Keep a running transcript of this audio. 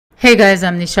Hey guys,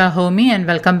 I'm Nisa and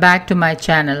welcome back to my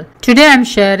channel. Today I'm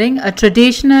sharing a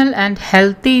traditional and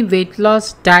healthy weight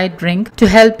loss diet drink to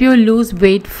help you lose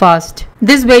weight fast.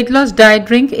 This weight loss diet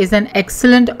drink is an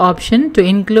excellent option to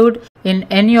include in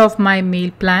any of my meal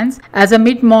plans as a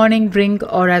mid-morning drink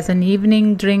or as an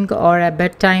evening drink or a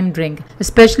bedtime drink,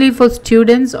 especially for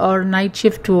students or night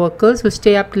shift workers who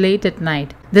stay up late at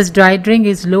night. This diet drink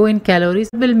is low in calories,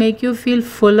 will make you feel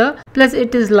fuller, plus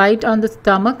it is light on the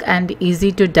stomach and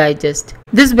easy to digest.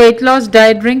 This weight loss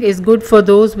diet drink is good for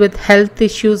those with health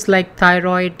issues like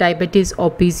thyroid, diabetes or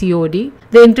PCOD.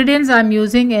 The ingredients I'm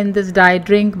using in this diet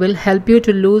drink will help you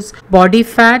to lose body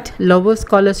fat, lowers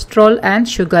cholesterol and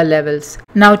sugar levels.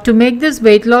 Now to make this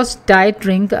weight loss diet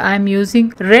drink, I'm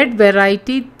using red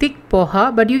variety thick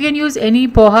poha, but you can use any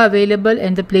poha available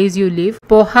in the place you live.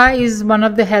 Poha is one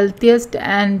of the healthiest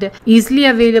and easily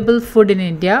available food in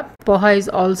India. Poha is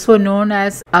also known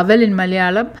as aval in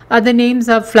Malayalam. Other names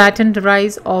are flattened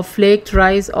rice or flaked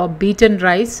rice or beaten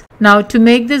rice. Now to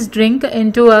make this drink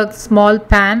into a small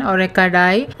pan or a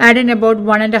kadai, add in about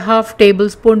 1.5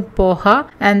 tablespoon poha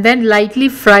and then lightly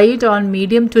fry it on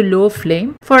medium to low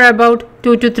flame for about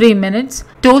 2 to 3 minutes.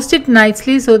 Toast it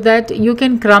nicely so that you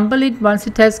can crumble it once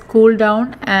it has cooled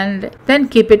down and then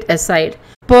keep it aside.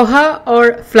 Poha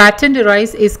or flattened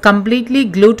rice is completely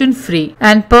gluten-free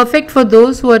and perfect for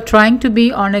those who are trying to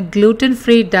be on a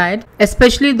gluten-free diet,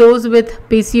 especially those with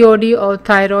PCOD or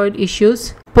thyroid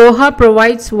issues. Poha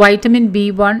provides vitamin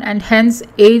B1 and hence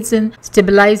aids in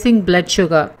stabilizing blood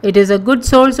sugar. It is a good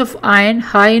source of iron,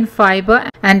 high in fiber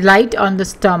and light on the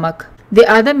stomach. The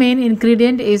other main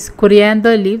ingredient is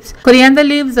coriander leaves. Coriander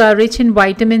leaves are rich in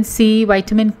vitamin C,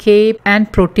 vitamin K and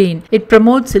protein. It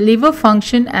promotes liver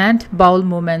function and bowel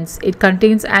movements. It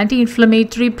contains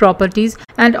anti-inflammatory properties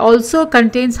and also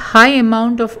contains high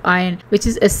amount of iron, which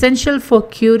is essential for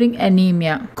curing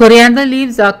anemia. Coriander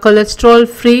leaves are cholesterol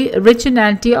free, rich in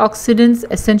antioxidants,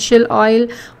 essential oil,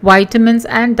 vitamins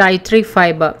and dietary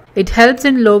fiber. It helps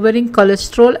in lowering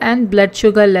cholesterol and blood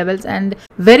sugar levels and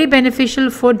very beneficial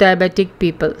for diabetic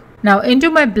people. Now into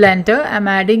my blender, I'm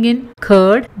adding in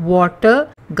curd,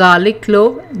 water, garlic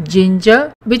clove,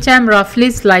 ginger, which I'm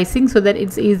roughly slicing so that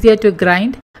it's easier to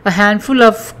grind, a handful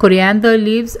of coriander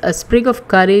leaves, a sprig of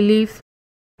curry leaf,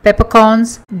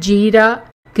 peppercorns, jeera,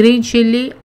 green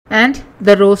chilli, and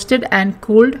the roasted and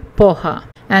cooled poha.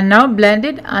 And now blend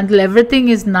it until everything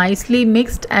is nicely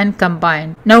mixed and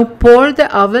combined. Now pour the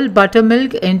aval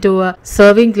buttermilk into a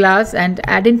serving glass and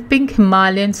add in pink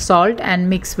Himalayan salt and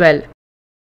mix well.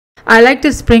 I like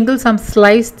to sprinkle some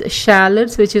sliced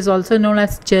shallots, which is also known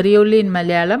as cheriya in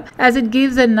Malayalam, as it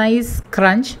gives a nice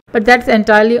crunch, but that's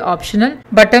entirely optional.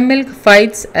 Buttermilk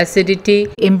fights acidity,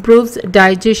 improves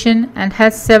digestion and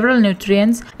has several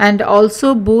nutrients and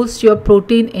also boosts your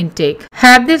protein intake.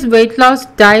 Have this weight loss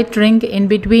diet drink in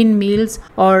between meals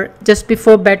or just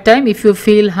before bedtime if you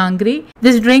feel hungry.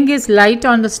 This drink is light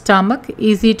on the stomach,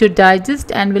 easy to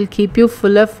digest and will keep you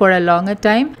fuller for a longer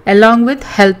time, along with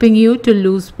helping you to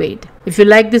lose weight. If you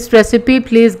like this recipe,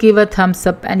 please give a thumbs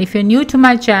up, and if you're new to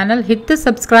my channel, hit the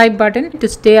subscribe button to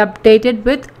stay updated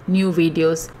with new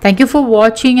videos. Thank you for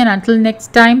watching, and until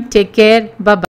next time, take care. Bye bye.